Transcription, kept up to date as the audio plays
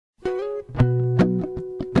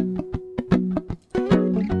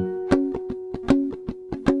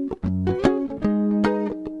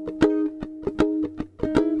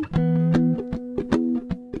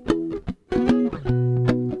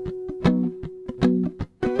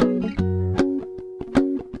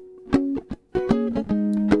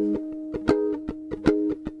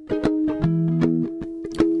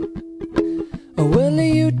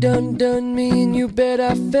done me and you bet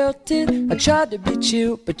I felt it. I tried to be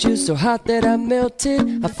chill, but you're so hot that I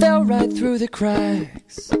melted. I fell right through the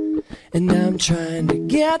cracks, and now I'm trying to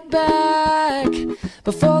get back.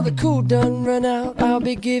 Before the cool done run out, I'll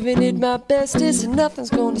be giving it my bestest, and nothing's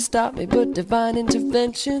gonna stop me but divine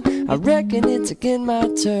intervention. I reckon it's again my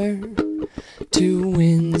turn to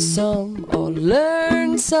win some or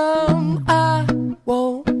learn some. I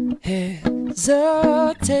won't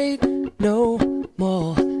hesitate no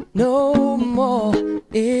more, no more.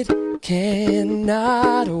 It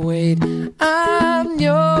cannot wait. I'm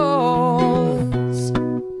yours.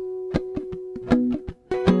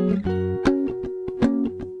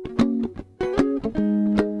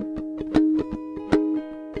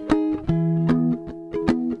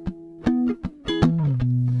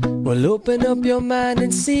 Well, open up your mind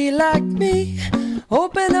and see like me.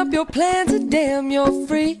 Open up your plans and damn, you're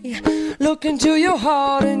free. Look into your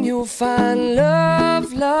heart and you'll find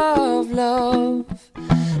love, love, love.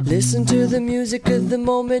 Listen to the music of the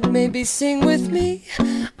moment, maybe sing with me.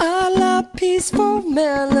 A la peaceful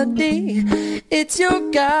melody. It's your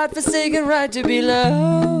God-forsaken right to be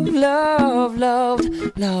loved, loved,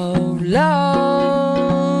 loved, loved,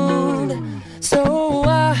 loved. So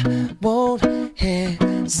I won't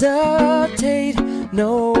hesitate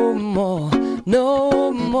no more,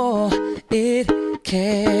 no more. It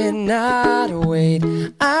cannot wait.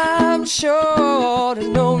 I'm sure there's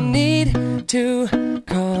no need to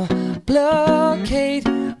complicate.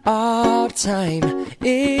 Our time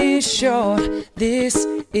is short. This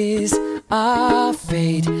is our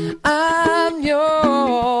fate. I'm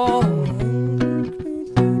yours.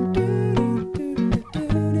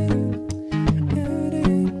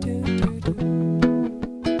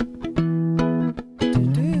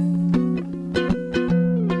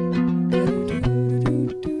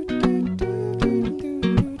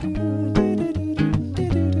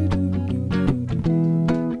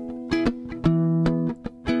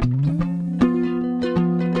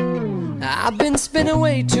 I've been spinning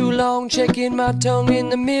way too long, checking my tongue in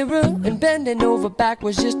the mirror and bending over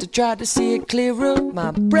backwards just to try to see it clearer.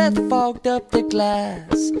 My breath fogged up the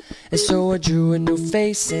glass, and so I drew a new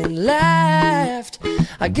face and laughed.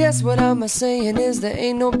 I guess what I'm saying is there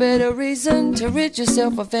ain't no better reason to rid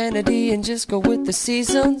yourself of vanity and just go with the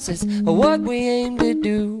seasons. It's what we aim to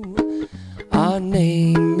do. Our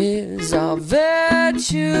name is our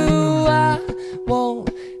virtue. I won't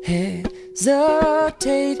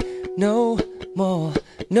hesitate no more,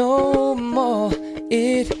 no more.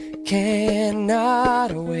 It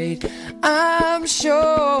cannot wait. I'm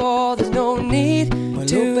sure there's no need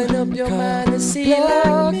to open up your mind and see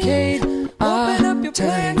like me. Open up your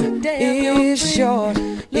plans and damn, it's short.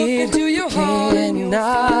 Look into your heart and you'll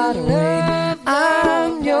find love.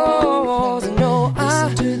 I'm yours. No,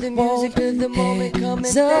 I to the music of the moment. Come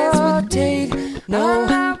and dance with me. No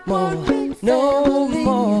more, no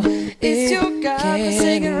more. It's your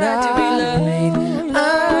God-forsaken right to be loved.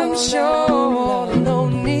 I'm sure there's no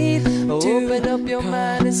need to open up your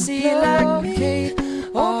mind and see like me.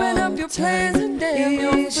 Open up your plans and damn,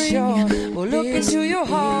 you're free. Well, look into your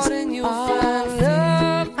heart and you'll find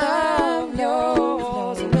love. I'm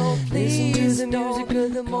yours. No, listen to the music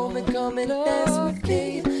of the moment. Come and dance with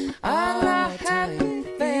me. All our happy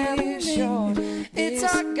family. It's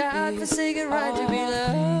our God-forsaken right to be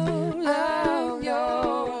loved. I'm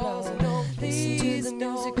yours. Listen to the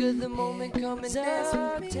music of the moment. Come and dance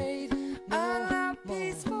with me. All our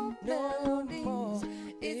peaceful melodies.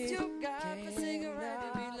 It's your God-forsaken right to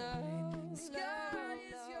be loved. The sky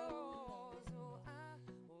is yours. So I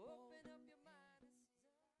will open up your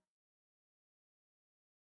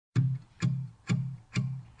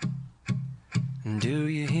mind. Do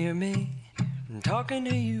you hear me? I'm talking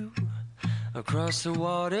to you. Across the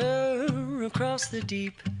water, across the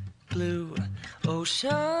deep blue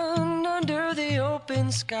ocean, under the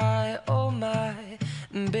open sky. Oh my,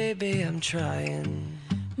 baby, I'm trying.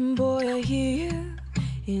 Boy, I hear you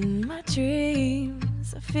in my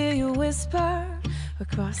dreams. I feel you whisper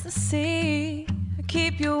across the sea. I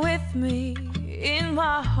keep you with me in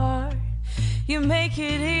my heart. You make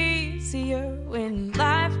it easier when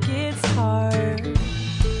life gets hard.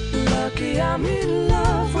 Lucky I'm in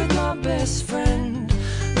love with my best friend.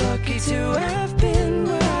 Lucky to have been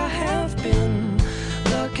where I have been.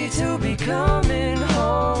 Lucky to be coming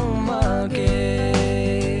home again.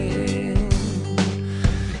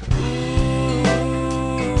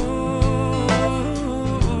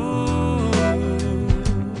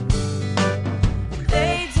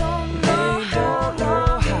 They don't know how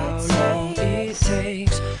long it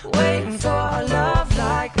takes waiting for a love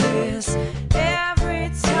like this. Every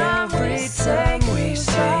time we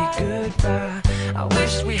say goodbye, I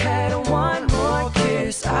wish we had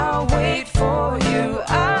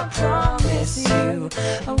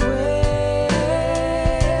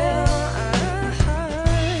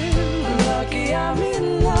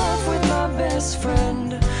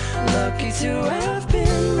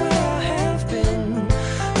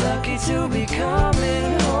be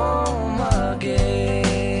coming home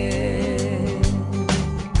again.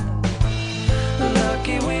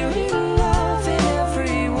 Lucky we're in love in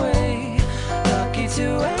every way. Lucky to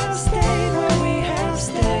have stayed where we have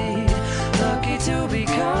stayed. Lucky to be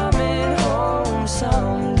coming home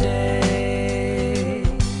someday.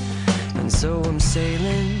 And so I'm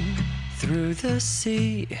sailing through the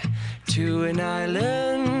sea to an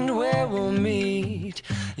island where we'll meet.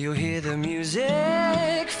 You'll hear the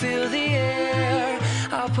music, feel the air.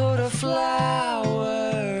 I'll put a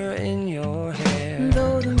flower in your hair.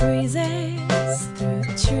 Though the breezes through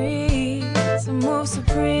the trees move so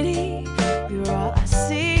pretty, you're all I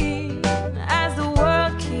see as the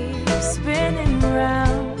world keeps spinning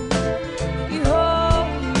round. You hold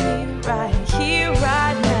me right here,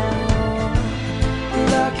 right now.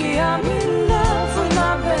 Lucky I'm in love with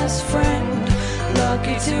my best friend.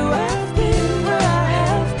 Lucky to have been where I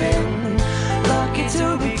have been. Lucky to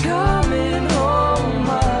be coming home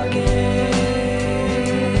again.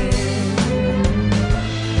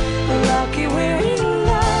 Lucky we're in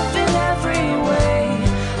love in every way.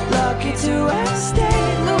 Lucky to have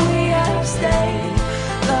stayed where we have stayed.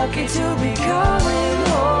 Lucky to be coming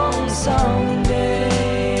home someday.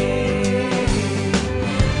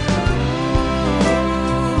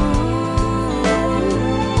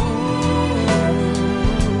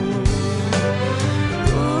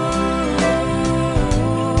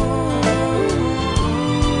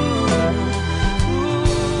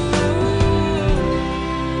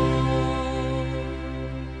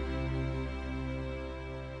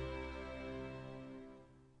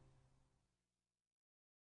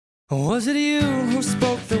 Was it you who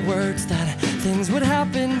spoke the words that things would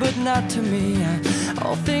happen but not to me?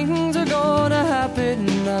 All things are gonna happen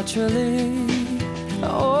naturally.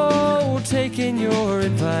 Oh, taking your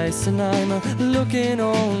advice, and I'm looking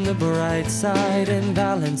on the bright side and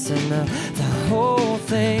balancing the whole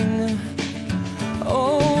thing.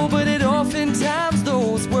 Oh, but it oftentimes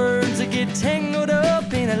those words get tangled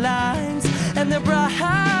up in lines, and the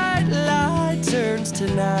bright light turns to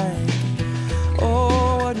night.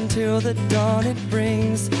 Oh, until the dawn it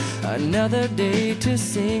brings another day to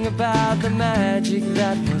sing about the magic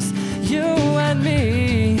that was you and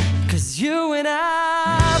me. 'Cause you and I